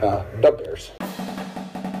the Bears.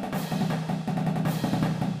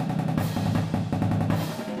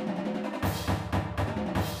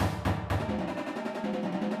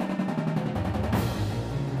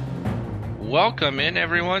 Welcome in,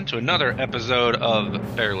 everyone, to another episode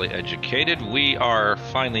of Barely Educated. We are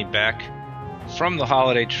finally back from the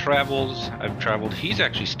holiday travels. I've traveled. He's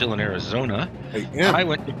actually still in Arizona. I am. I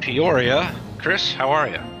went to Peoria. Chris, how are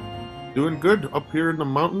you? Doing good up here in the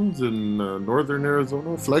mountains in northern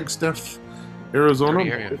Arizona, Flagstaff, Arizona, Pretty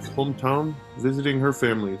my area. wife's hometown, visiting her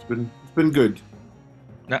family. It's been good.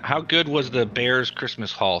 Now, how good was the Bears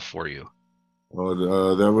Christmas haul for you?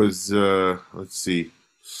 That was let's see,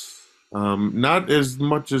 not as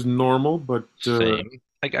much as normal, but Same.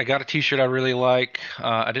 I got a t-shirt I really like.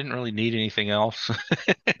 I didn't really need anything else.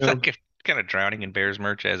 It's yeah, like kind of drowning in Bears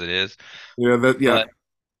merch as it is. yeah, But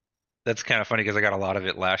that's kind of funny because I got a lot of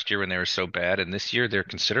it last year when they were so bad, and this year they're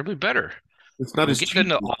considerably better. it's not We'll as get cheap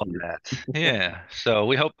into this all of year. that. Yeah. So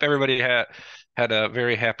we hope everybody had a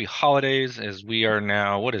very happy holidays as we are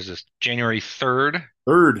now, what is this, January 3rd?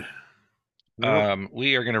 Third, yep.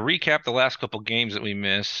 We are going to recap the last couple games that we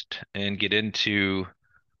missed and get into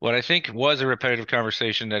what I think was a repetitive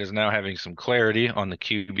conversation that is now having some clarity on the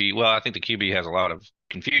QB. Well, I think the QB has a lot of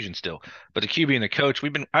confusion still, but the QB and the coach,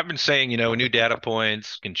 I've been saying, new data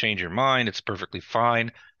points can change your mind. It's perfectly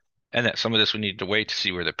fine. And that some of this we need to wait to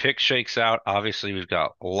see where the pick shakes out. Obviously, we've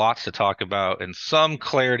got lots to talk about and some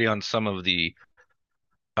clarity on some of the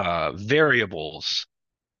variables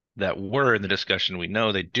that were in the discussion. We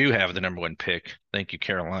know they do have the number one pick. Thank you,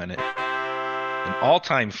 Carolina. An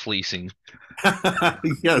all-time fleecing.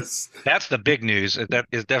 Yes. That's the big news. That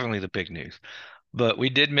is definitely the big news. But we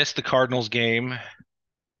did miss the Cardinals game,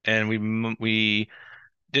 and we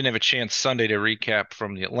didn't have a chance Sunday to recap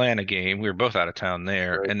from the Atlanta game. We were both out of town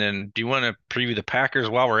there. Right. And then, do you want to preview the Packers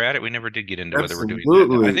while we're at it? We never did get into whether we're doing that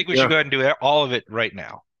now. I Absolutely, think we should yeah. go ahead and do all of it right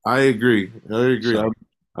now. I agree. I agree. So,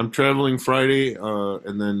 I'm traveling Friday,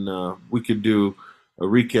 and then we could do a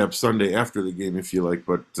recap Sunday after the game if you like,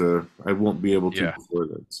 but I won't be able to yeah, before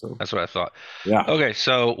then. So that's what I thought. yeah, Okay,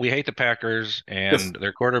 so we hate the Packers, yes, and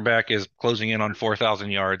their quarterback is closing in on 4,000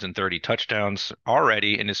 yards and 30 touchdowns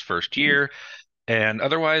already in his first year, and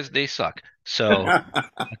otherwise they suck. So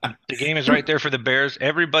the game is right there for the Bears.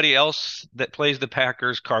 Everybody else that plays the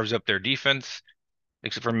Packers carves up their defense,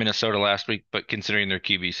 except for Minnesota last week, but considering their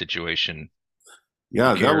QB situation, who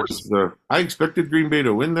yeah. That cares? was. I expected Green Bay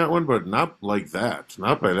to win that one, but not like that.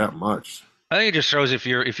 Not by that much. I think it just shows if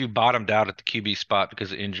you bottomed out at the QB spot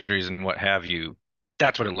because of injuries and what have you,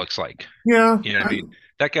 that's what it looks like. Yeah, You know what I mean?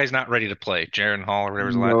 That guy's not ready to play. Jaron Hall or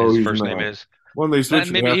whatever no, his he's first name not. is. When they And switched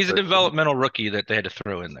at maybe he's a halftime, developmental rookie that they had to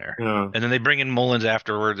throw in there. yeah. And then they bring in Mullins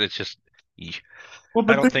afterwards. It's just, Well,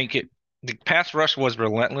 I but they, don't think the pass rush was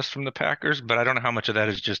relentless from the Packers, but I don't know how much of that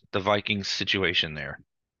is just the Vikings situation there.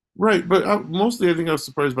 right, but mostly I think I was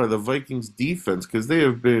surprised by the Vikings defense because they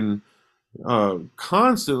have been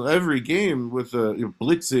constant every game with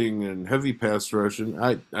blitzing and heavy pass rush, and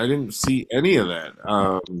I didn't see any of that.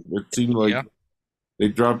 It seemed like Yeah. they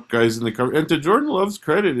dropped guys in the cover. And to Jordan Love's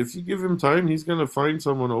credit, if you give him time, he's going to find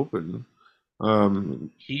someone open.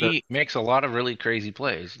 That He makes a lot of really crazy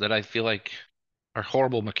plays that I feel like are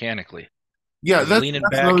horrible mechanically. yeah, He's leaning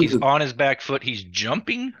that's back, another he's thing. on his back foot, he's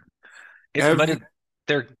jumping. Every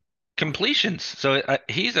They're completions. So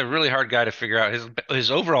he's a really hard guy to figure out.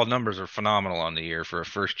 His overall numbers are phenomenal on the year for a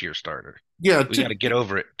first year starter. yeah, We got to get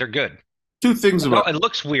over it. They're good. two things about It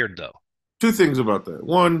looks weird though. two things about that.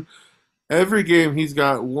 One, every game he's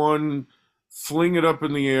got one fling it up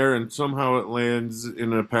in the air and somehow it lands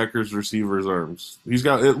in a Packers receiver's arms. He's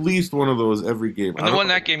got at least one of those every game. And I the don't one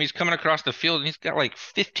that game, he's coming across the field and he's got like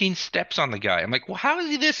 15 steps on the guy. I'm like, well, how is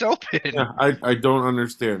he this open? yeah, I don't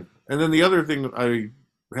understand. And then the other thing that I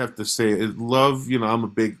have to say is love, I'm a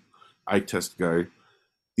big eye test guy.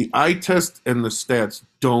 The eye test and the stats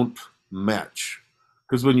don't match.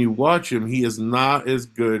 Because when you watch him, he is not as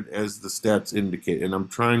good as the stats indicate. And I'm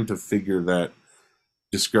trying to figure that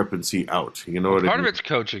discrepancy out. You know Well, what I part of mean? it's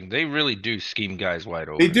coaching. They really do scheme guys wide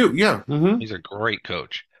They open. do, yeah. He's a great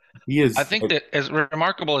coach. He I is. think that as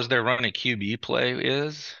remarkable as their running QB play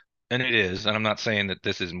is, and it is, and I'm not saying that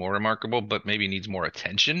this is more remarkable, but maybe needs more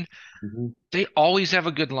attention. Mhm. They always have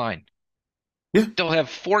a good line. Yeah, They'll have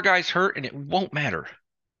four guys hurt and it won't matter.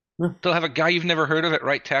 yeah, They'll have a guy you've never heard of at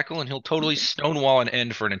right tackle and he'll totally stonewall an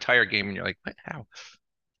end for an entire game and you're like, what? How?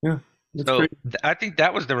 yeah. It's So crazy. I think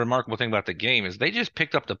that was the remarkable thing about the game is they just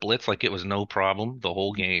picked up the blitz like it was no problem the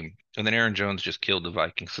whole game. And then Aaron Jones just killed the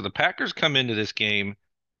Vikings. So the Packers come into this game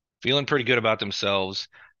feeling pretty good about themselves.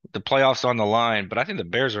 The playoffs on the line, but I think the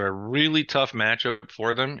Bears are a really tough matchup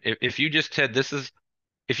for them. If you just said this is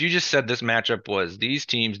if you just said this matchup was these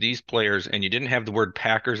teams, these players, and you didn't have the word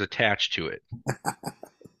Packers attached to it,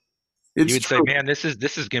 you It's would say, true. man, this is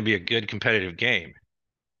going to be a good competitive game.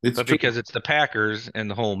 It's But true. because it's the Packers and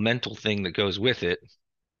the whole mental thing that goes with it,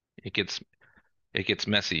 it gets it gets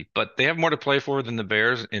messy. But they have more to play for than the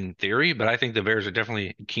Bears in theory, but I think the Bears are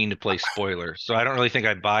definitely keen to play spoiler. So I don't really think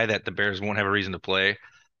I buy that the Bears won't have a reason to play.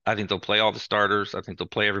 I think they'll play all the starters. I think they'll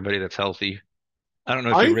play everybody that's healthy. I don't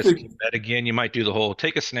know if you I risk think your bet again. You might do the whole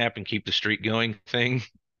take a snap and keep the streak going thing.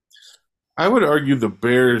 I would argue the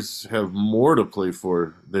Bears have more to play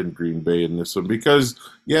for than Green Bay in this one because,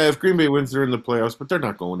 yeah, if Green Bay wins, they're in the playoffs, but they're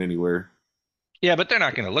not going anywhere. Yeah, but they're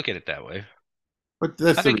not going to look at it that way. But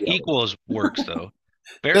that's I the think reality. equals works though.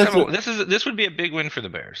 Bears That's have it. this would be a big win for the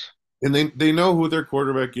Bears. And they know who their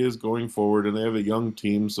quarterback is going forward, and they have a young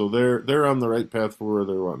team, so they're on the right path for where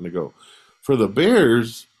they're wanting to go. For the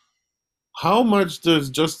Bears, how much does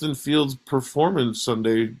Justin Fields' performance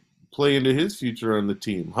Sunday play into his future on the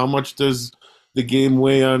team? How much does the game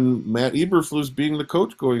weigh on Matt Eberflus being the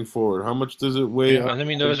coach going forward? How much does it weigh Yeah, on I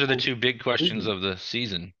mean the those are the whole two big questions division? of the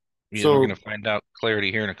season. We're going So, to find out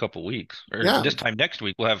clarity here in a couple weeks, or yeah, this time next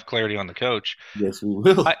week we'll have clarity on the coach. yes, we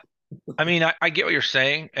will. I I mean I get what you're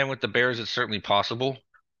saying, and with the Bears it's certainly possible.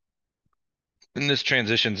 And this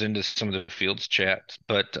transitions into some of the Fields chat,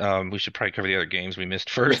 but we should probably cover the other games we missed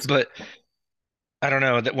first. Yes. But I don't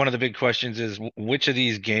know. That one of the big questions is which of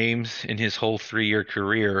these games in his whole 3-year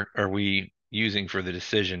career are we using for the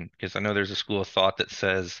decision? Because I know there's a school of thought that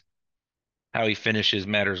says how he finishes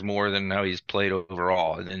matters more than how he's played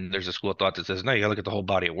overall. And then there's a school of thought that says, no, you gotta look at the whole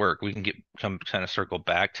body of work. We can get come kind of circle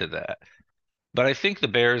back to that. But I think the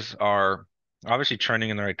Bears are obviously trending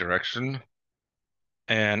in the right direction.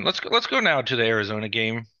 And let's go now to the Arizona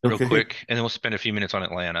game real Okay, quick, and then we'll spend a few minutes on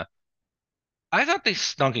Atlanta. I thought they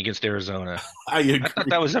stunk against Arizona. I I thought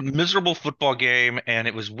that agree. was a miserable football game, and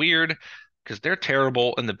it was weird because they're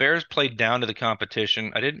terrible, and the Bears played down to the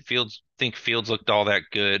competition. I didn't think Fields looked all that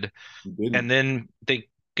good, You didn't. and then they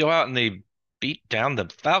go out and they beat down the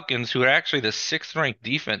Falcons, who are actually the sixth ranked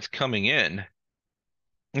defense coming in.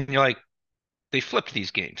 And you're like, they flipped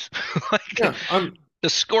these games. Like Yeah, I'm the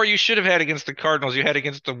score you should have had against the Cardinals, you had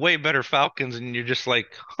against the way better Falcons, and you're just like,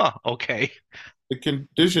 huh, okay. the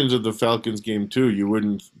conditions of the Falcons game too. You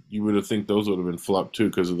would have think those would have been flopped too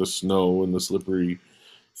because of the snow and the slippery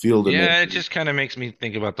field and Yeah, it everything. just kind of makes me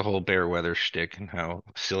think about the whole bear weather shtick and how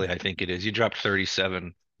silly I think it is. You dropped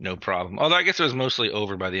 37, no problem. Although I guess it was mostly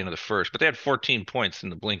over by the end of the first, but they had 14 points in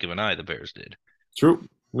the blink of an eye, the Bears did. True.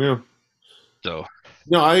 Yeah. So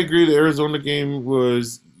No, I agree. The Arizona game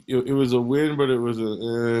was it was a win, but it was a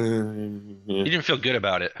you didn't feel good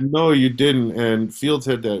about it. no, you didn't. And Fields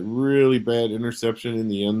had that really bad interception in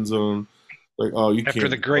the end zone. Like, oh, you After can't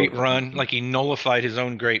the throw great that. run, like he nullified his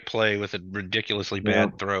own great play with a ridiculously Yeah,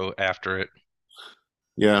 bad throw after it.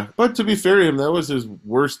 yeah. But to be fair to him, that was his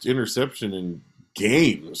worst interception in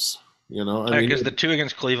games. I mean, Because the two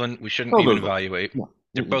against Cleveland, we shouldn't no, even those are evaluate. no.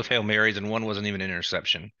 They're Mm-mm. both Hail Marys, and one wasn't even an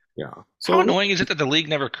interception. Yeah. How So annoying is it that the league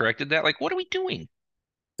never corrected that? Like, what are we doing?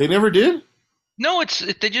 they never did. No,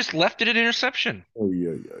 they just left it at interception. Oh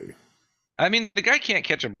yeah, yeah. I mean, the guy can't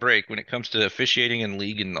catch a break when it comes to officiating in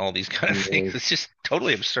league and all these kind of things. Yeah. It's just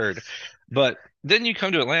totally absurd. But then you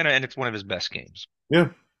come to Atlanta and it's one of his best games. Yeah.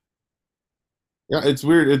 Yeah, it's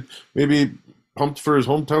weird. Maybe pumped for his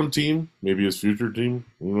hometown team, maybe his future team.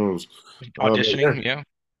 Who knows? Yeah, Auditioning, yeah.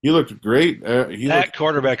 he looked great. He looked. That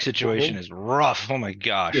quarterback situation is rough. Oh my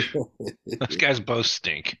gosh. Those guys both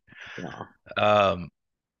stink. Yeah, Um,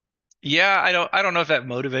 yeah, I don't know if that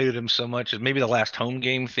motivated him so much as maybe the last home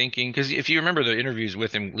game thinking. Because if you remember the interviews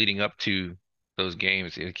with him leading up to those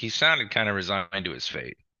games, he sounded kind of resigned to his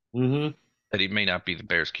fate. hmm That he may not be the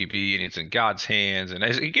Bears QB and it's in God's hands. And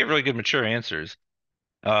he gave really good, mature answers.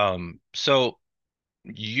 So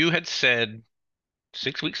you had said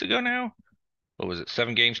 6 weeks ago now, what was it,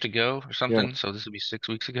 7 games to go or yeah. something? So this would be 6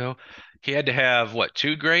 weeks ago. He had to have what,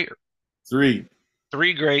 two great, Three,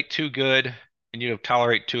 three great, two good, and you'd have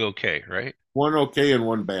tolerate two okay, right? one okay and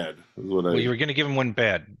one bad is what Well, I. you were going to give him one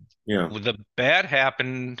bad. Yeah. Well, the bad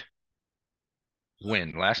happened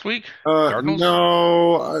when? Last week? Cardinals?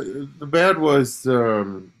 No, the bad was.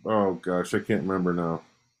 Oh gosh, I can't remember now.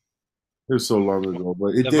 It was so long ago,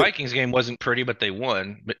 but it The did. Vikings game wasn't pretty, but they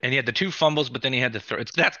won. And he had the two fumbles, but then he had to throw.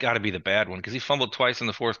 That's got to be the bad one because he fumbled twice in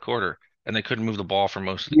the fourth quarter, and they couldn't move the ball for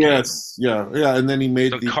most of the game. Yes, yeah, yeah, and then he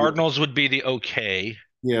made So the Cardinals would be the okay.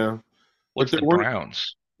 yeah, but What's the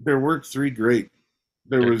Browns? there weren't three great.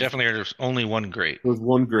 There There was definitely are just only one great. there was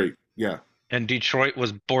one great. Yeah, And Detroit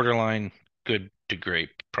was borderline good to great,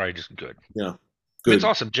 probably just good. I yeah, mean, it's good.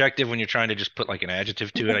 all subjective when you're trying to just put like an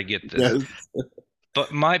adjective to it. I get this. Yes,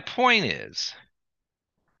 But my point is,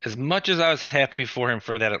 as much as I was happy for him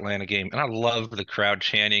for that Atlanta game, and I love the crowd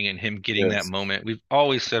chanting and him getting that Yes. moment, we've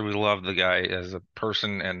always said we love the guy as a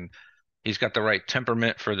person and he's got the right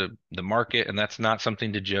temperament for the market, and that's not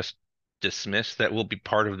something to just dismiss. That will be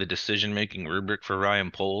part of the decision-making rubric for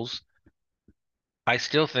Ryan Poles. I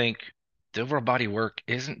still think the overall body work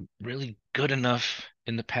isn't really good enough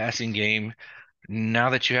in the passing game now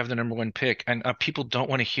that you have the number one pick. And people don't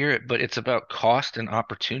want to hear it, but it's about cost and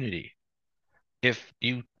opportunity. If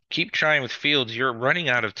you keep trying with Fields, you're running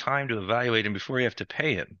out of time to evaluate him before you have to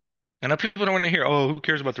pay him. I know people don't want to hear, oh, who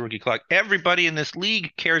cares about the rookie clock? Everybody in this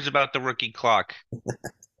league cares about the rookie clock.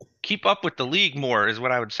 Keep up with the league more, is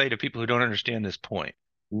what I would say to people who don't understand this point.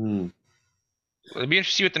 Mm. It'd be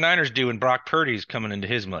interesting to see what the Niners do when Brock Purdy's coming into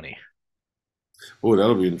his money. Oh,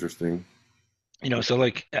 that'll be interesting. So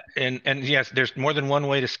like, and yes, there's more than one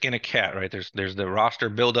way to skin a cat, right? There's the roster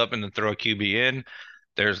build up and then throw a QB in.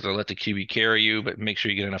 There's the let the QB carry you, but make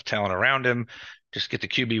sure you get enough talent around him. Just get the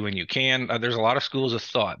QB when you can. There's a lot of schools of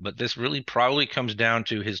thought, but this really probably comes down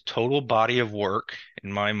to his total body of work,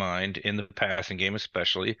 in my mind, in the passing game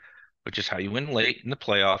especially, which is how you win late in the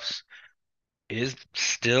playoffs, is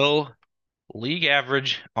still league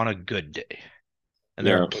average on a good day. And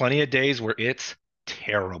there are Yeah. plenty of days where it's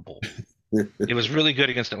terrible. It was really good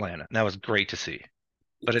against Atlanta. And that was great to see.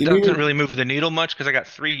 But it And doesn't even really move the needle much because I got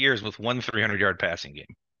 3 years with one 300-yard passing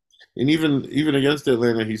game. even against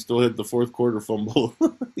Atlanta, he still had the fourth quarter fumble.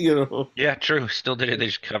 You know. Yeah, true. Still did it. They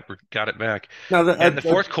just got it back. Now that And the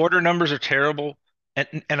fourth quarter numbers are terrible.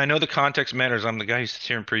 And I know the context matters. I'm the guy who sits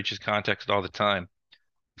here and preaches context all the time.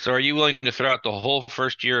 So are you willing to throw out the whole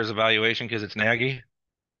first year as evaluation because it's Nagy?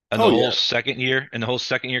 And oh yeah, the whole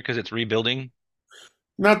second year because it's rebuilding?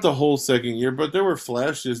 not the whole second year, but there were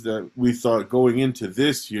flashes that we thought going into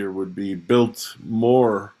this year would be built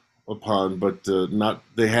more upon, but not.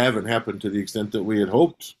 They haven't happened to the extent that we had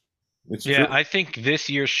hoped. It's Yeah, true, I think this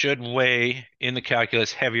year should weigh in the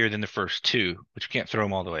calculus heavier than the first two, which you can't throw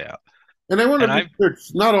them all the way out. and I want to And be I've clear,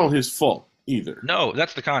 it's not all his fault either. No,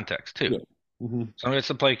 that's the context too. Yeah. Hmm. Some of it's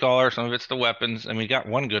the play caller, some of it's the weapons, and we got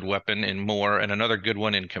one good weapon in Moore and another good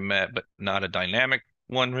one in Komet, but not a dynamic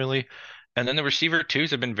one really. And then the receiver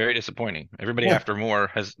twos have been very disappointing. Everybody Yeah, after Moore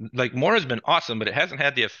has been awesome, but it hasn't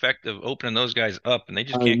had the effect of opening those guys up, and they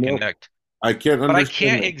just I can't know. connect. I can't But I understand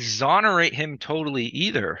can't that. exonerate him totally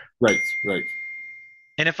either. Right, right.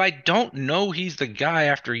 And if I don't know he's the guy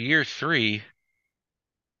after year three,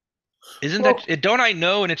 isn't Well, that it? Don't I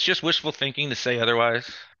know? And it's just wishful thinking to say otherwise.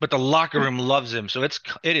 But the locker room loves him, so it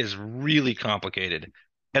is really complicated.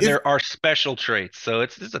 And if there are special traits, so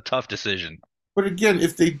it's a tough decision. but again,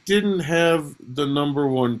 if they didn't have the number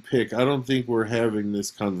one pick, I don't think we're having this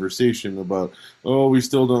conversation about, oh, we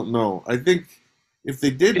still don't know. I think if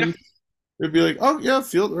they Yeah, didn't, it'd be like, oh yeah,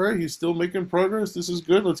 Field, all right, he's still making progress. This is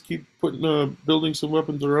good. Let's keep putting building some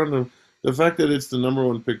weapons around him. The fact that it's the number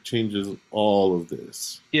one pick changes all of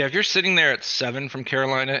this. yeah. If you're sitting there at 7 from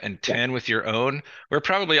Carolina and Yeah. 10 with your own, we're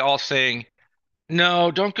probably all saying,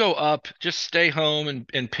 no, don't go up. Just stay home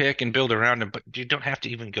and pick and build around him. But you don't have to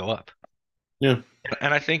even go up. Yeah.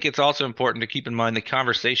 And I think it's also important to keep in mind the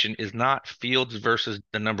conversation is not Fields versus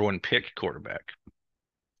the number one pick quarterback.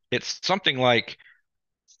 It's something like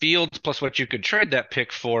Fields plus what you could trade that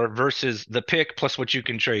pick for versus the pick plus what you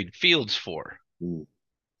can trade Fields for. Mm.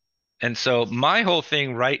 And so my whole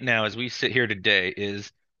thing right now as we sit here today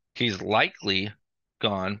is he's likely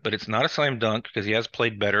gone, but it's not a slam dunk because he has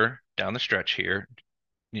played better down the stretch here.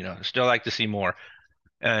 Still like to see more.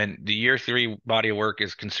 And the year three body of work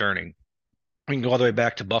is concerning. We can go all the way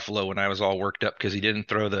back to Buffalo when I was all worked up because he didn't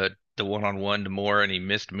throw the one-on-one to Moore and he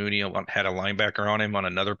missed Mooney, had a linebacker on him on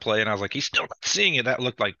another play, and I was like, he's still not seeing it. That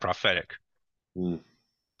looked like prophetic. Mm.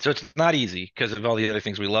 So it's not easy because of all the other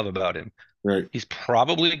things we love about him. Right. He's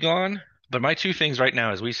probably gone, but my two things right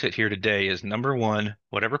now as we sit here today is number one,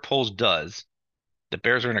 whatever Poles does, the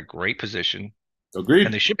Bears are in a great position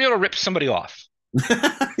and Agreed. they should be able to rip somebody off.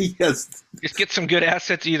 Yes. Just get some good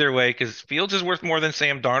assets either way because Fields is worth more than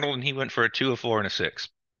Sam Darnold and he went for a 2, a 4, and a 6.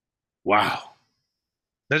 Wow.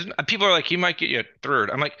 People are like, he might get you a third.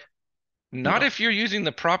 I'm like, not No. if you're using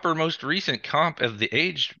the proper most recent comp of the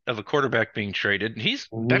age of a quarterback being traded. He's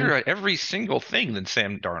Hmm. better at every single thing than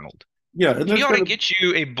Sam Darnold. Yeah, and He there's ought got to to get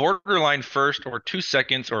you a borderline first or 2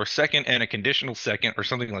 seconds or a second and a conditional second or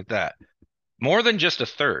something like that. More than just a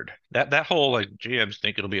third. That whole like GMs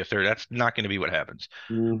think it'll be a third. That's not going to be what happens.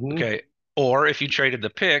 hmm. Okay. Or if you traded the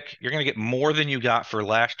pick, you're going to get more than you got for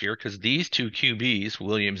last year because these two QBs,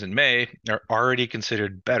 Williams and May, are already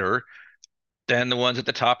considered better than the ones at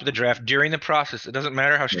the top of the draft during the process. It doesn't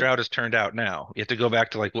matter how Stroud has turned out now. You have to go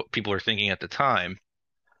back to like what people are thinking at the time.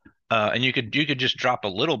 And you could just drop a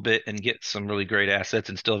little bit and get some really great assets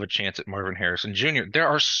and still have a chance at Marvin Harrison Jr. There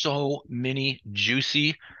are so many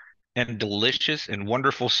juicy and delicious and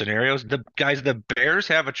wonderful scenarios. The Bears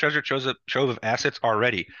have a treasure trove of assets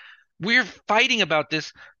already. We're fighting about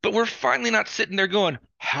this, but we're finally not sitting there going,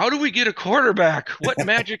 how do we get a quarterback? What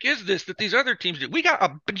magic is this that these other teams do? We got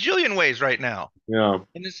a bajillion ways right now. Yeah.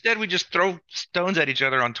 And instead we just throw stones at each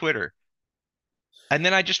other on Twitter. And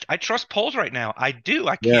then I trust polls right now. I do.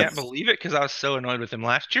 I can't Yes. believe it because I was so annoyed with him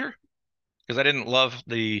last year because I didn't love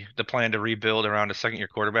the plan to rebuild around a second year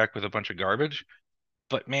quarterback with a bunch of garbage.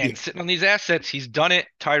 But Yeah. man, sitting on these assets, he's done it.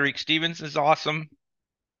 Tyreek Stevens is awesome.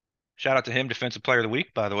 Shout out to him, Defensive Player of the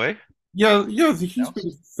Week, by the way. Yeah, yeah, he's been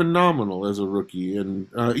Else? phenomenal as a rookie, and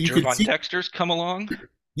Gervon Dexter's come along.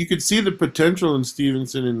 you could see the potential in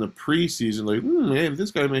Stevenson in the preseason. Like, man,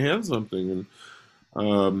 this guy may have something.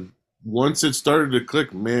 And once it started to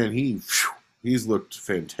click, man, he's looked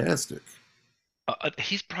fantastic.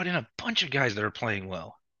 He's brought in a bunch of guys that are playing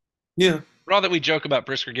well. Yeah, For all that we joke about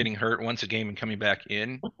Brisker getting hurt once a game and coming back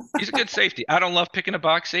in, he's a good safety. I don't love picking a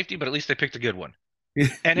box safety, but at least they picked a good one. yeah,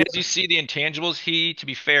 And as you see the intangibles, he, to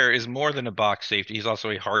be fair, is more than a box safety. He's also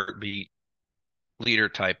a heartbeat leader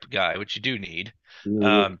type guy, which you do need.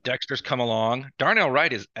 yeah. Dexter's come along. Darnell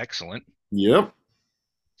Wright is excellent. Yep.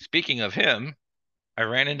 Speaking of him, I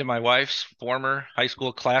ran into my wife's former high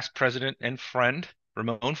school class president and friend,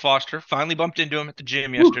 Ramon Foster. Finally bumped into him at the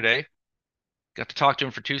gym Woo. yesterday. Got to talk to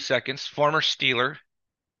him for 2 seconds. Former Steeler.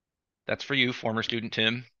 That's for you, former student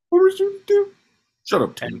Tim. What was you do? Shut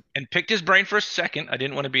up, Tim. And picked his brain for a second. I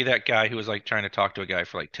didn't want to be that guy who was like trying to talk to a guy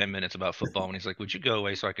for like 10 minutes about football. And he's like, would you go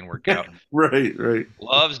away so I can work out? Right, right.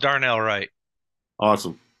 Loves Darnell Wright.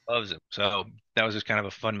 Awesome. Loves him. So that was just kind of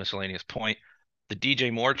a fun miscellaneous point. The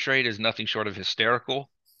DJ Moore trade is nothing short of hysterical.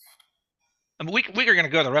 I mean, we are going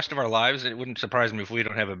to go the rest of our lives. It wouldn't surprise me if we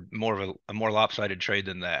don't have a more lopsided trade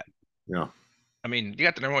than that. Yeah. I mean, you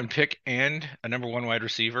got the number one pick and a number one wide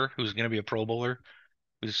receiver who's going to be a Pro Bowler,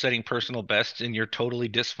 who's setting personal bests in your totally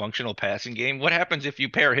dysfunctional passing game. What happens if you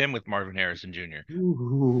pair him with Marvin Harrison Jr.? I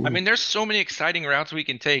Ooh. mean, there's so many exciting routes we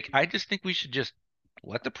can take. I just think we should just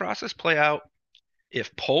let the process play out.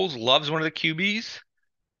 If Poles loves one of the QBs,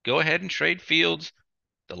 go ahead and trade Fields.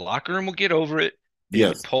 The locker room will get over it. If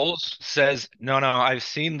Yes. Poles says, no, no, I've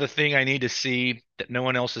seen the thing I need to see that no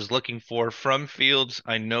one else is looking for from Fields.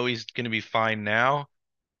 I know he's going to be fine now.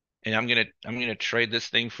 And I'm gonna trade this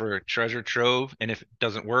thing for a treasure trove. And if it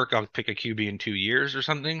doesn't work, I'll pick a QB in 2 years or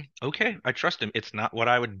something. Okay, I trust him. It's not what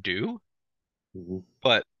I would do, Mhm.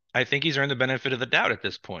 but I think he's earned the benefit of the doubt at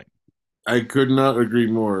this point. I could not agree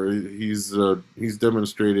more. He's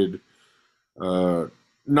demonstrated uh,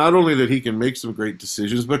 not only that he can make some great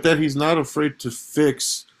decisions, but that he's not afraid to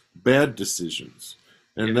fix bad decisions,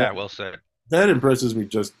 and Yeah, well said. that impresses me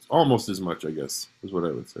just almost as much, I guess, is what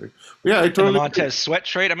I would say. But yeah, I And the totally agree. Montez Sweat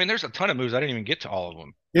trade. I mean, there's a ton of moves. I didn't even get to all of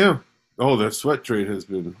them. Yeah. Oh, that sweat trade has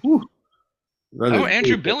been. Whew, that Oh, is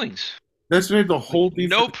Andrew Billings. that's made the Like whole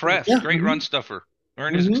no defense. press, Yeah. great run stuffer.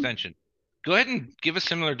 Earned his Hmm. extension. Go ahead and give a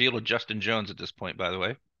similar deal to Justin Jones at this point, by the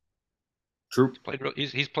way. True.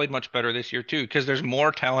 He's played much better this year too, because there's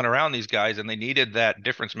more talent around these guys, and they needed that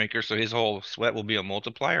difference maker. So his whole Sweat will be a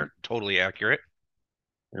multiplier. Totally accurate.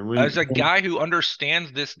 And when As a guy who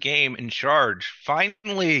understands this game in charge,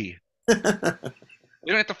 finally, we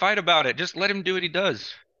don't have to fight about it. Just let him do what he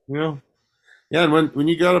does. you know, yeah, and when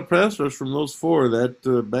you got a pass rush from those four, that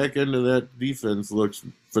back end of that defense looks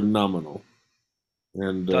phenomenal.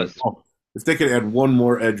 And Does. if they could add one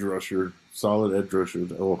more edge rusher, solid edge rusher,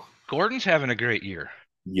 oh Gordon's having a great year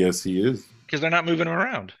yes, he is, because they're not moving him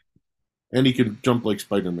around. and he can jump like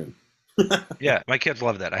Spider-Man. Yeah, my kids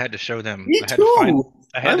love that. I had to show them. Me too.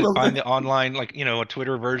 I I had to love find that. the online, like, a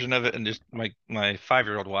Twitter version of it, and just my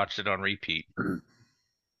 5-year-old watched it on repeat.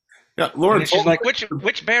 Yeah, And then Lawrence she's Holmes. like,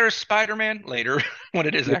 which bear is Spider-Man? Later, when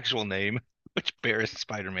it is actual name, which bear is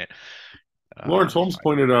Spider-Man? Lawrence Holmes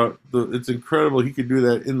pointed out it's incredible he could do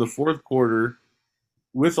that in the fourth quarter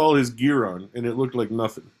with all his gear on, and it looked like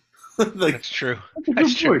nothing. Like That's true. that's a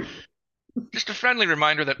That's good true. point. Just a friendly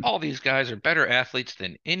reminder that all these guys are better athletes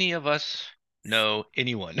than any of us know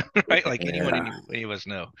anyone, right? Like anyone, Yeah, any of us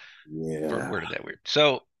know. yeah. Worded that weird.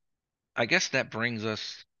 So I guess that brings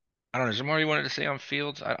us. I don't know. Is there more you wanted to say on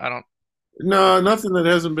Fields? I don't. No, nothing that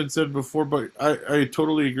hasn't been said before, but I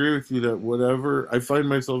totally agree with you that whatever I find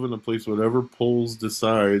myself in a place, whatever polls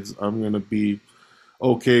decides, I'm gonna be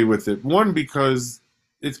okay with it. One, because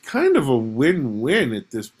it's kind of a win-win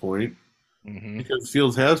at this point Hmm. because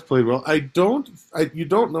Fields has played well. You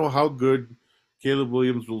don't know how good Caleb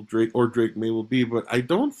Williams will Drake May will be, but I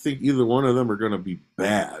don't think either one of them are going to be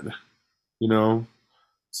bad. You know,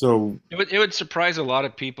 so It would surprise a lot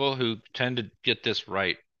of people who tend to get this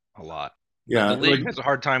right a lot. But yeah, the like league has a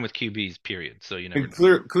hard time with QBs, period. So you never and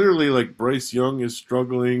know. clearly, like Bryce Young is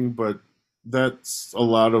struggling, but that's a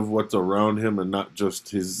lot of what's around him and not just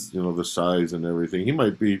his, the size and everything. He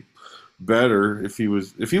might be better if he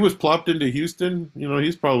was plopped into Houston.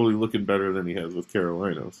 He's probably looking better than he has with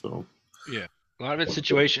Carolina. So Yeah. A lot of it's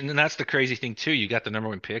situation, and that's the crazy thing too. You got the number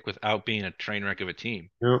one pick without being a train wreck of a team.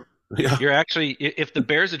 yeah, yeah, You're actually, if the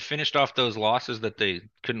Bears had finished off those losses that they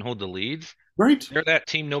couldn't hold the leads, right. they're that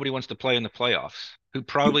team nobody wants to play in the playoffs, who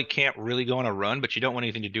probably can't really go on a run, but you don't want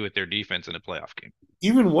anything to do with their defense in a playoff game.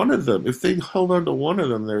 Even one of them, if they held on to one of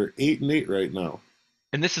them, they're 8-8 right now.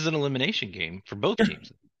 And this is an elimination game for both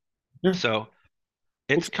teams. Yeah. So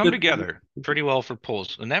it's come together pretty well for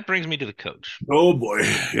Poles. And that brings me to the coach. Oh boy,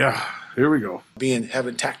 yeah. Here we go. Being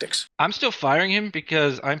having tactics. I'm still firing him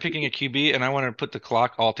because I'm picking a QB and I want to put the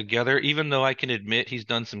clock all together. Even though I can admit he's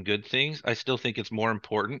done some good things, I still think it's more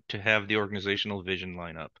important to have the organizational vision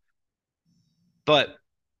line up. But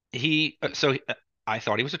I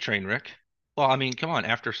thought he was a train wreck. Well, I mean, come on,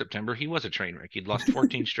 after September, he was a train wreck. He'd lost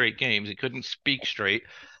 14 straight games. He couldn't speak straight,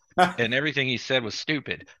 he and everything he said was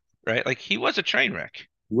stupid, right? Like he was a train wreck.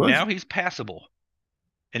 was. Now he's passable,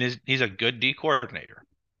 and he's a good D coordinator.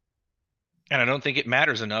 And I don't think it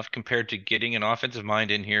matters enough compared to getting an offensive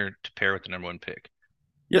mind in here to pair with the number one pick.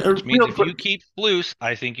 Yeah, Which means if you keep Flus,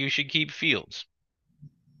 I think you should keep Fields.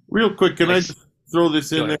 real quick, can I I just throw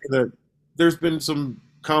this Go in there ahead. that there's been some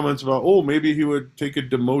comments about, oh, maybe he would take a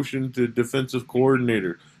demotion to defensive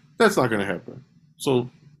coordinator. That's not going to happen. So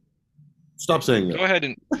stop saying Go that. ahead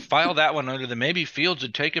and file that one under the maybe Fields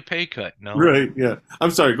would take a pay cut. No, Right? Yeah.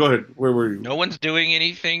 I'm sorry. Go ahead. Where were you? no one's doing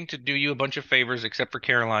anything to do you a bunch of favors except for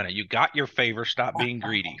Carolina. You got your favor. Stop being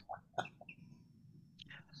greedy.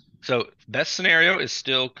 So best scenario is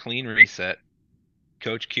still clean reset,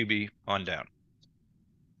 coach QB on down.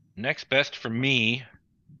 Next best for me,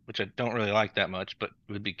 which I don't really like that much, but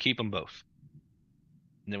would be keep them both.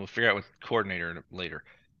 And then we'll figure out with coordinator later.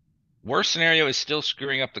 Worst scenario is still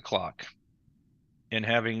screwing up the clock and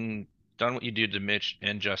having done what you did to Mitch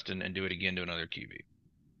and Justin and do it again to another QB.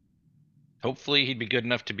 Hopefully he'd be good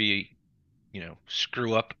enough to be,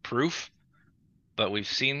 screw up proof. But we've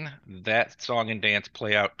seen that song and dance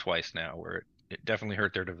play out twice now where it definitely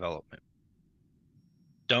hurt their development.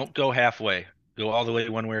 Don't go halfway. Go all the way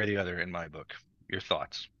one way or the other in my book. Your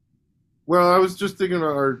thoughts? Well, I was just thinking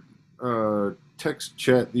of our text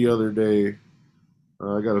chat the other day.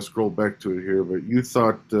 I got to scroll back to it here, but you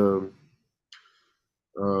thought The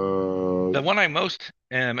one I most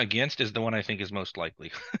am against is the one I think is most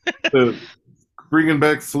likely. the bringing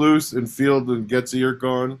back Flus and Field and Getsy are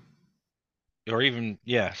gone. Or even,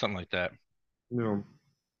 yeah, something like that. You know,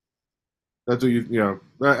 that's what you. Yeah,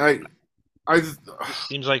 I It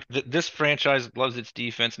seems like this franchise loves its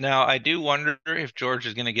defense. Now, I do wonder if George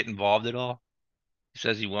is going to get involved at all. He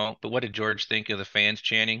says he won't, but what did George think of the fans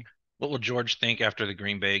chanting? What will George think after the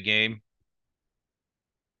Green Bay game?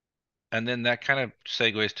 And then that kind of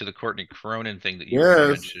segues to the Courtney Cronin thing that you yes,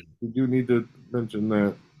 mentioned. we do need to mention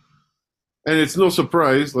that, and it's no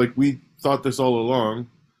surprise. Like we thought this all along.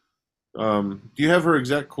 Do you have her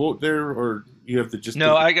exact quote there, or you have the just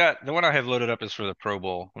No, of? I got the one I have loaded up is for the Pro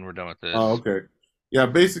Bowl when we're done with Oh, this. okay. Yeah,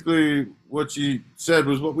 basically what she said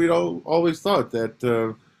was what we'd always thought that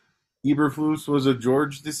Eberflus was a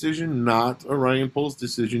George decision, not a Ryan Poles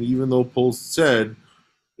decision, even though Poles said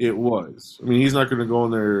it was. I mean, he's not going to go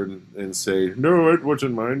in there and say, no, it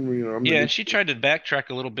wasn't mine. I'm Yeah, the. and she tried to backtrack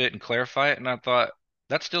a little bit and clarify it, and I thought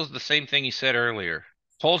that still the same thing he said earlier.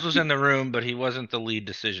 Poles was in the room, but he wasn't the lead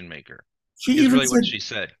decision maker, She is even really what said, she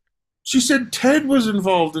said. she said Ted was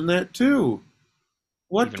involved in that too.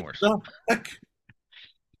 What Even worse. the heck?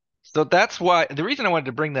 So that's why the reason I wanted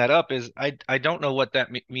to bring that up is I don't know what that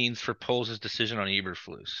means for Poles' decision on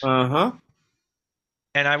Eberflus. Uh-huh.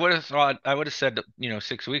 And I would have said,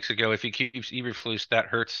 6 weeks ago, if he keeps Eberflus, that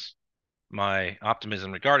hurts my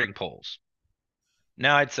optimism regarding Poles.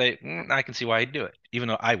 Now I'd say I can see why he'd do it, even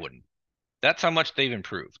though I wouldn't. That's how much they've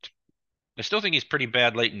improved. I still think he's pretty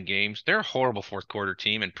bad late in games. They're a horrible fourth quarter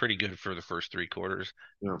team and pretty good for the first three quarters.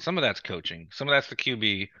 Yeah. Some of that's coaching, some of that's the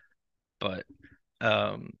QB, but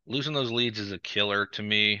losing those leads is a killer to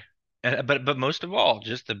me. But most of all,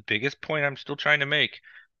 just the biggest point I'm still trying to make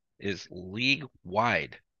is league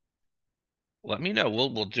wide. Let me know.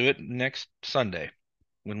 We'll do it next Sunday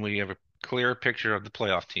when we have a clearer picture of the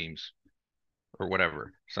playoff teams or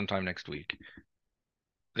whatever, sometime next week.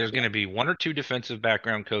 There's going to be one or two defensive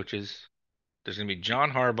background coaches There's going to be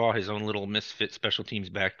John Harbaugh, his own little misfit special teams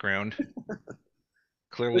background.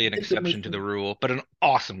 Clearly an exception to the rule, but an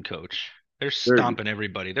awesome coach. They're Very good. stomping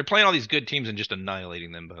everybody. They're playing all these good teams and just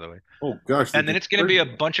annihilating them, by the way. Oh gosh, they And then just it's going to be a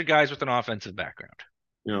bunch of guys with an offensive background.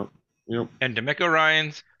 you know, you know. And D'Amico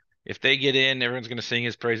Ryans, if they get in, everyone's going to sing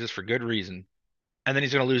his praises for good reason. And then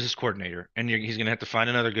he's going to lose his coordinator, and he's going to have to find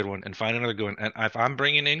another good one and find another good one. And if I'm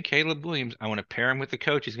bringing in Caleb Williams, I want to pair him with the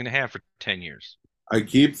coach he's going to have for 10 years. I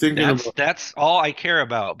keep thinking That's about. that's all I care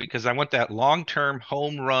about because I want that long-term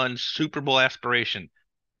home run Super Bowl aspiration.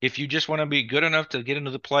 If you just want to be good enough to get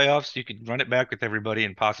into the playoffs, you can run it back with everybody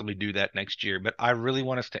and possibly do that next year. But I really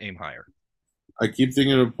want us to aim higher. I keep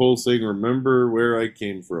thinking of Paul saying, "Remember where I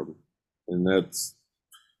came from," and that's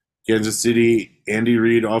Kansas City. Andy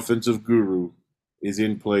Reid, offensive guru, is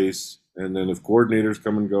in place, and then if coordinators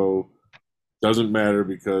come and go, doesn't matter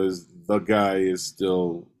because the guy is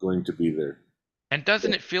still going to be there. And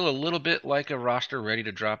doesn't it feel a little bit like a roster ready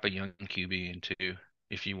to drop a young QB into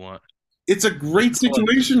if you want? It's a It's great close.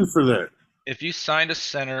 situation for that. If you signed a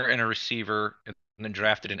center and a receiver and then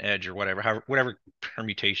drafted an edge or whatever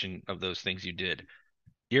permutation of those things you did,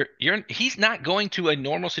 he's not going to a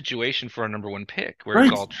normal situation for a number one pick where it's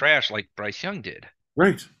Right, all trash like Bryce Young did.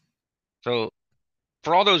 right. So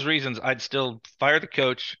for all those reasons, I'd still fire the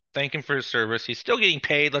coach, thank him for his service. He's still getting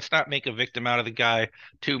paid. Let's not make a victim out of the guy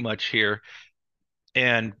too much here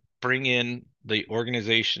and bring in the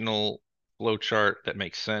organizational flow chart that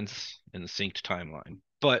makes sense in the synced timeline.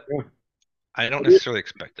 But Yeah. I don't necessarily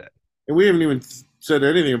expect that. And we haven't even said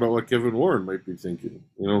anything about what Kevin Warren might be thinking.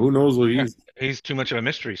 Who knows what Yeah, he's. he's too much of a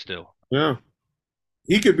mystery still. Yeah,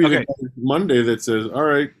 he could be the Okay. guy Monday that says, "All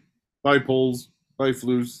right, bye polls, bye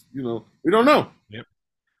flus." We don't know. Yep.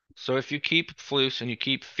 So if you keep Flus and you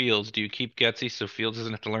keep Fields, do you keep Getsy so Fields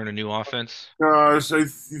doesn't have to learn a new offense? Gosh, I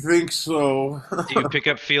think so. Do you pick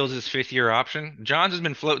up Fields' as fifth year option? Johns has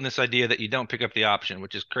been floating this idea that you don't pick up the option,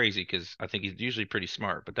 which is crazy because I think he's usually pretty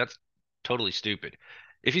smart, but that's totally stupid.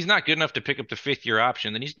 If he's not good enough to pick up the fifth year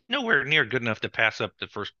option, then he's nowhere near good enough to pass up the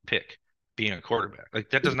first pick being a quarterback. Like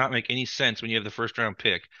that does not make any sense when you have the first round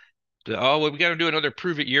pick. Oh, well, we got to do another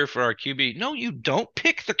prove it year for our QB. No, you don't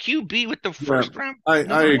pick the QB with the Yeah, first round I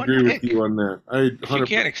number one agree with you pick. on that. I If you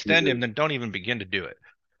can't 100% extend agree. him, then don't even begin to do it.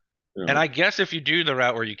 And Yeah. I guess if you do the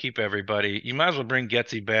route where you keep everybody, you might as well bring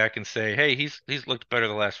Getsy back and say, "Hey, he's looked better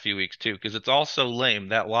the last few weeks too," because it's all so lame.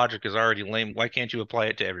 That logic is already lame. Why can't you apply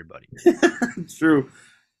it to everybody? It's true.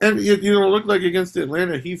 And it looked like against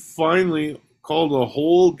Atlanta, he finally called a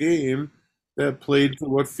whole game that played to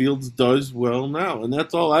what Fields does well now. And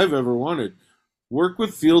that's all I've ever wanted. Work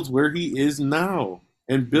with Fields where he is now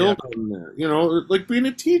and Yeah. build on that. Like being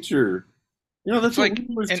a teacher. It's That's what we like,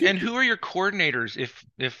 do as and teachers. who are your coordinators if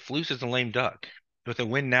Flus is a lame duck with a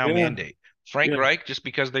win now Yeah, mandate? Frank yeah. Reich, just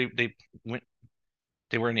because went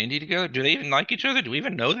they were in Indy together. Do they even like each other? Do we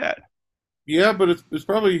even know that? Yeah, but it's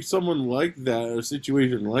probably someone like that, a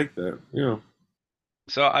situation like that.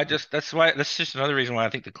 So that's just another reason why I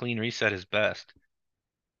think the clean reset is best.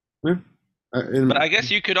 Yeah. But And I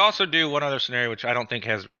guess you could also do one other scenario, which I don't think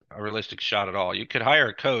has a realistic shot at all. You could hire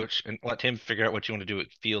a coach and let him figure out what you want to do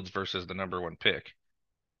with Fields versus the number one pick.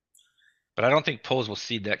 But I don't think Poles will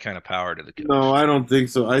cede that kind of power to the no, coach. I don't think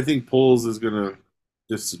so. I think Poles is gonna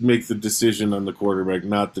just make the decision on the quarterback,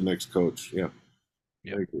 not the next coach. Yeah,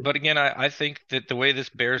 Yeah. I agree. But again, I think that the way this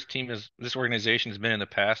organization has been in the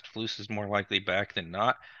past, Flus is more likely back than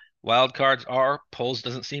not. Wild cards are Poles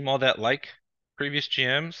doesn't seem all that like previous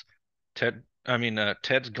GMs.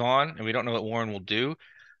 Ted's gone, and we don't know what Warren will do.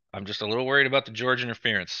 I'm just a little worried about the George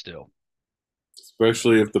interference still.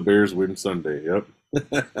 Especially if the Bears win Sunday. Yep.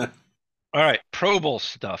 All right, Pro Bowl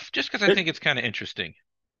stuff, just because I think it's kind of interesting.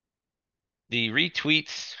 The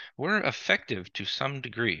retweets were effective to some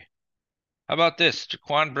degree. How about this?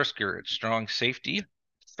 Jaquan Brisker at strong safety,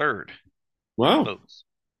 third Wow, votes.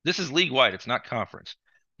 This is league wide, it's not conference.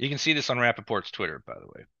 You can see this on Rappaport's Twitter, by the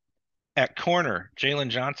way. At corner, Jalen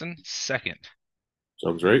Johnson, second.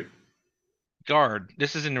 sounds right. Guard,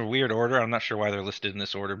 this is in a weird order. I'm not sure why they're listed in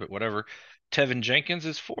this order, but whatever. Tevin Jenkins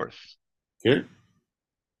is fourth. Okay.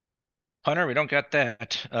 Punter, we don't got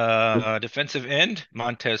that. Defensive end,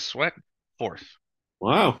 Montez Sweat, fourth.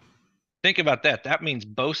 Wow. Think about that. That means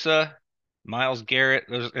Bosa, Miles Garrett,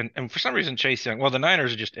 and for some reason Chase Young. Well, the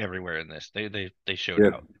Niners are just everywhere in this. They showed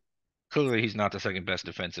Yeah. out. Clearly, he's not the second best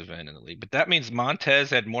defensive end in the league. But that means Montez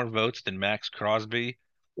had more votes than Max Crosby,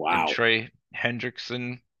 than Wow. Trey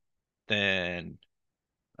Hendrickson, than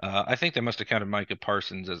I think they must have counted Micah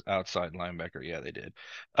Parsons as outside linebacker. Yeah, they did.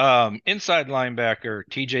 Inside linebacker,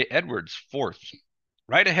 TJ Edwards, fourth,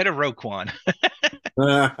 right ahead of Roquan.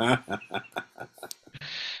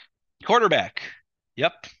 Quarterback.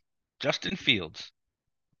 Yep. Justin Fields,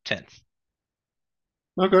 10th.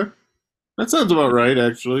 Okay, that sounds about right,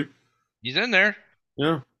 actually. He's in there.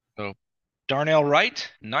 Yeah. So Darnell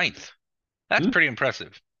Wright, 9th. That's Hmm. pretty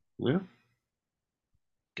impressive. Yeah.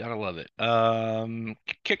 Gotta love it.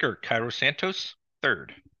 Kicker, Cairo Santos,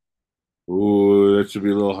 3rd. Ooh, that should be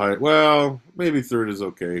a little high. Well, maybe third is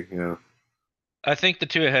okay. Yeah. I think the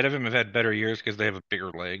two ahead of him have had better years because they have a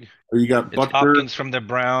bigger leg. Or you got It's Butker. Hopkins from the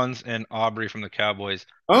Browns and Aubrey from the Cowboys.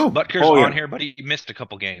 Oh, Butker's oh on yeah, here, but he missed a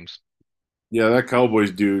couple games. yeah. That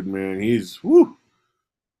Cowboys dude, man, he's whoo,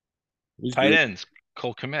 he's Tight good. ends,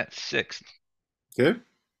 Cole Kmet, 6th. Okay.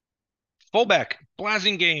 Fullback,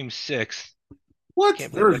 Blasingame, 6th. What?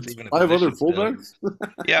 Can't believe that's There's even a five other position still. fullbacks.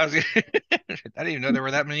 Yeah, I didn't even know there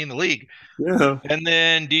were that many in the league. Yeah. And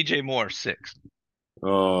then DJ Moore, 6th.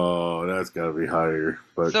 Oh, that's got to be higher.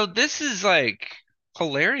 But So this is like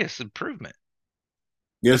hilarious improvement.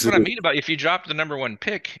 yes, That's it what I is. mean about if you drop the number one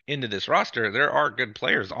pick into this roster, there are good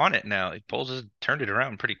players on it now. Poles has turned it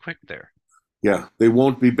around pretty quick there. Yeah, they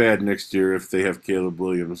won't be bad next year if they have Caleb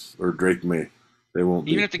Williams or Drake May. They won't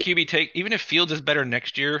Even be. if the QB take, even if Fields is better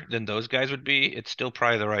next year than those guys would be, it's still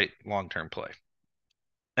probably the right long-term play.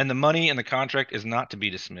 And the money and the contract is not to be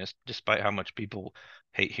dismissed, despite how much people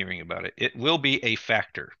hate hearing about it. It will be a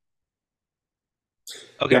factor.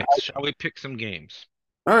 Yeah. Okay, shall we pick some games?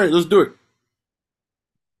 All right, let's do it.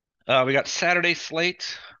 We got Saturday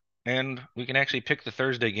slate, and we can actually pick the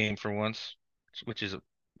Thursday game for once, which is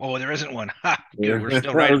oh, there isn't one. Ha, good. Yeah, We're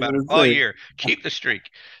still I right was about it gonna all say. year. Keep the streak.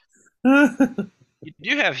 You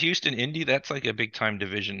do have Houston Indy. That's like a big time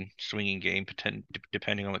division swinging game,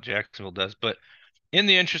 depending on what Jacksonville does. But in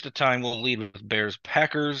the interest of time, we'll lead with Bears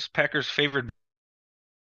Packers. Packers favored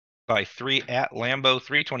by 3 at Lambeau,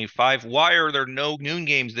 325. Why are there no noon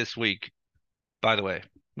games this week? By the way,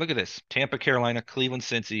 look at this: Tampa, Carolina, Cleveland,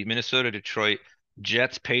 Cincy, Minnesota, Detroit,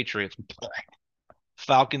 Jets, Patriots,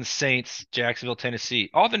 Falcons, Saints, Jacksonville, Tennessee.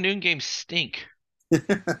 All the noon games stink.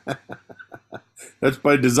 That's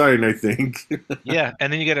by design, I think. Yeah,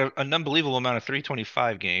 and then you get an unbelievable amount of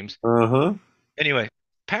 325 games. Uh-huh. Anyway,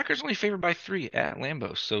 Packers only favored by 3 at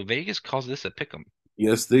Lambeau, so Vegas calls this a pick 'em.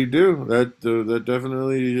 Yes, they do. That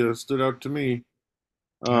definitely stood out to me.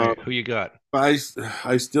 All Uh, right, who you got? I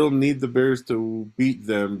still need the Bears to beat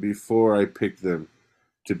them before I pick them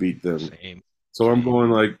to beat them. Same, So I'm same.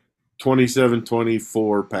 going like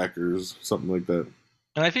 27-24 Packers, something like that.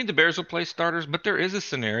 And I think the Bears will play starters, but there is a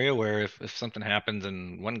scenario where if something happens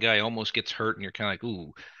and one guy almost gets hurt and you're kind of like,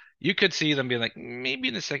 ooh, you could see them being like, maybe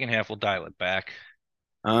in the second half we'll dial it back.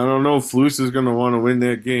 I don't know if Flus is going to want to win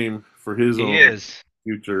that game for his He own is.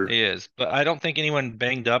 future. He is. But I don't think anyone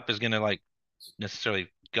banged up is going to like necessarily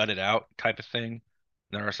gut it out type of thing.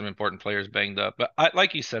 There are some important players banged up. But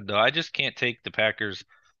like you said, though, I just can't take the Packers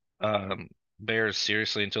um, Bears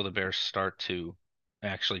seriously until the Bears start to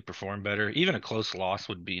actually perform better. Even a close loss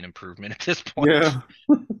would be an improvement at this point. Yeah.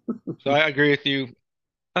 So I agree with you.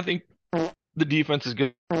 I think the defense is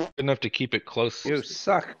good enough to keep it close. You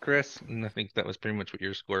suck, Chris. And I think that was pretty much what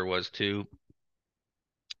your score was too.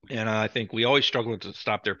 And I think we always struggle to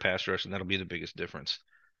stop their pass rush, and that'll be the biggest difference.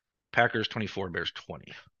 Packers 24, Bears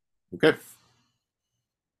 20. Okay.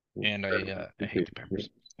 And I hate the Packers.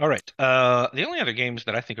 All right. The only other games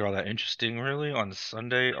that I think are all that interesting really on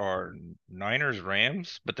Sunday are Niners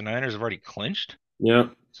Rams, but the Niners have already clinched. Yeah.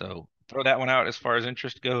 So throw that one out as far as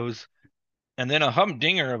interest goes. And then a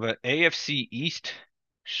humdinger of an AFC East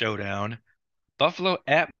showdown. Buffalo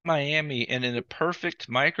at Miami, and in a perfect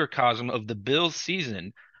microcosm of the Bills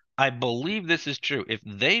season, I believe this is true. If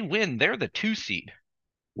they win, they're the 2 seed.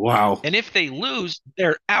 Wow. And if they lose,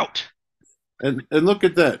 they're out. And look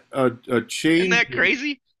at that. A Isn't change. that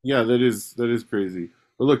crazy? Yeah, that is crazy.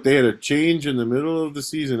 But look, they had a change in the middle of the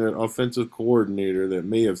season at offensive coordinator that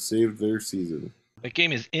may have saved their season. That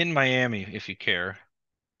game is in Miami, if you care.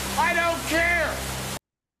 I don't care.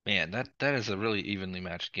 Man, that is a really evenly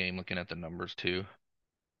matched game looking at the numbers too.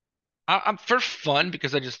 I'm for fun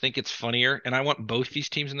because I just think it's funnier, and I want both these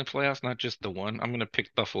teams in the playoffs, not just the one. I'm gonna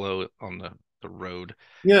pick Buffalo on the road,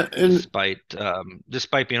 Yeah, and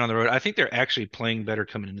despite being on the road. I think they're actually playing better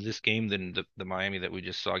coming into this game than the Miami that we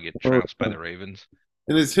just saw get trounced by the Ravens.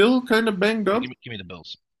 and is Hill kind of banged up? Give me the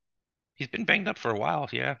Bills. He's been banged up for a while,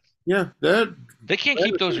 yeah. Yeah, that They can't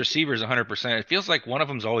keep those receivers 100%. It feels like one of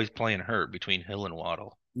them's always playing hurt between Hill and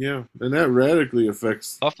Waddle. yeah, and that radically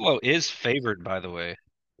affects. Buffalo is favored, by the way,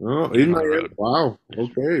 Oh, in even on the Miami. road. Wow. I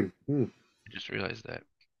just, Okay. I just realized that.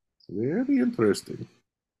 Very interesting.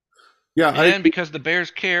 Yeah, I And because the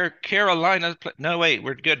Bears care, Carolina's play. No, wait,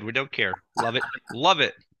 we're good. We don't care. Love it. Love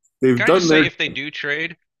it. they've Can I just done say their if they do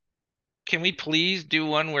trade, Can we please do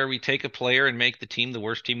one where we take a player and make the team the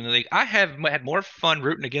worst team in the league? I have had more fun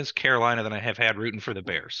rooting against Carolina than I have had rooting for the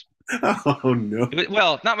Bears. Oh no.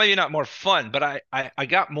 Well, maybe not more fun, but I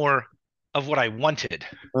got more of what I wanted.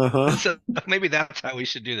 Uh-huh. So maybe that's how we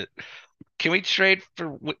should do that. Can we trade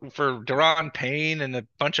for Daron Payne and a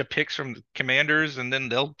bunch of picks from the Commanders, and then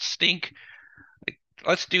they'll stink?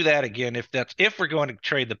 Let's do that again if we're going to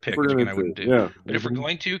trade the pick, We're which gonna again I trade, wouldn't do. yeah. But if we're Mhm.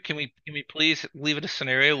 going to, can we please leave it a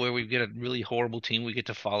scenario where we get a really horrible team we get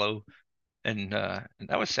to follow, and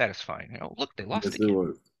that was satisfying. Look, they lost Yes, it again.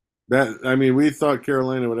 was. We thought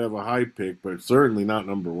Carolina would have a high pick, but certainly not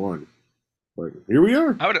number one. But here we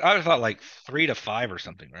are. I would have thought like 3 to 5 or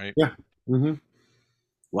something, right? Yeah. Mm-hmm.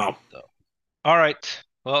 Wow. So, all right.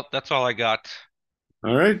 Well, that's all I got.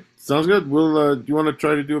 All right. Sounds good. We'll do you want to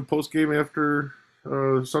try to do a post game after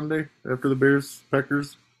Sunday, after the Bears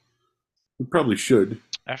Packers? We probably should.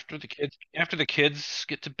 After the kids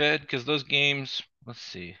get to bed, because those games, let's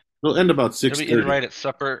see, We'll end about they'll be in 6:30. right at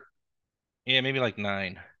supper. Yeah, maybe like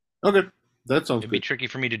 9. Okay. That sounds It'd be good. tricky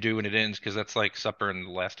for me to do when it ends because that's like supper and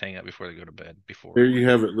the last hangout before they go to bed, before There you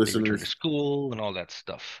have it, they return to listeners. school and all that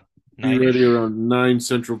stuff. Be ready 9-ish. around 9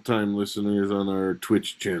 Central Time, listeners, on our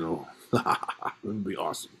Twitch channel. That'll be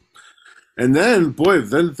awesome. And then, boy,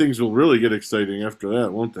 then things will really get exciting after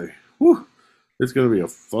that, won't they? Whew. It's going to be a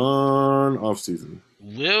fun off season.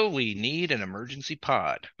 Will we need an emergency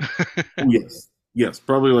pod? Oh, yes. Yes,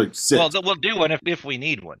 probably like 6. Well, we'll do one if we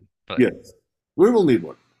need one. But Yes. We will need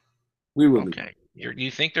one. We will need one. okay,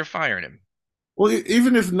 you think they're firing him? Well,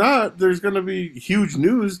 even if not, there's going to be huge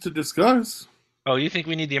news to discuss. Oh, you think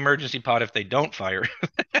we need the emergency pod if they don't fire?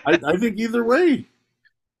 I think either way.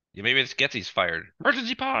 Yeah, maybe it's Getsy's fired.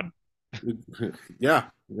 Emergency pod. Yeah.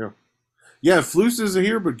 Yeah, Flus is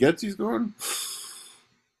here, but Getsy's gone.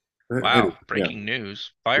 Wow, Yeah. breaking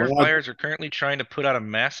news. Well, Firefighters are currently trying to put out a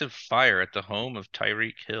massive fire at the home of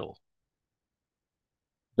Tyreek Hill.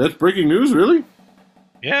 That's breaking news, really?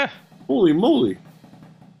 Yeah. Holy moly.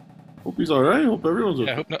 Hope he's all right. Hope everyone's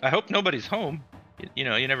Yeah, okay. I hope nobody's home.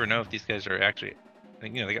 You never know if these guys are actually, they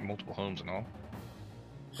got multiple homes and all.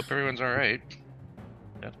 Hope everyone's all right.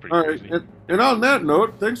 That's pretty All right. crazy. And on that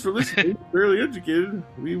note, thanks for listening. Barely Educated.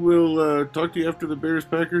 We will talk to you after the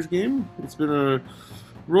Bears-Packers game. It's been a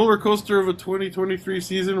roller coaster of a 2023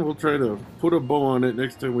 season. We'll try to put a bow on it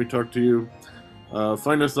next time we talk to you.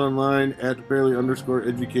 Find us online at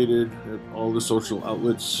barely_educated at all the social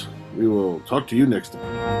outlets. We will talk to you next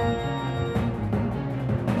time.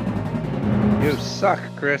 You suck,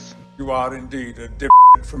 Chris. You are indeed a dip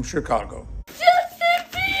from Chicago.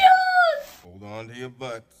 Hold on to your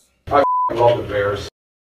butts. I love the Bears.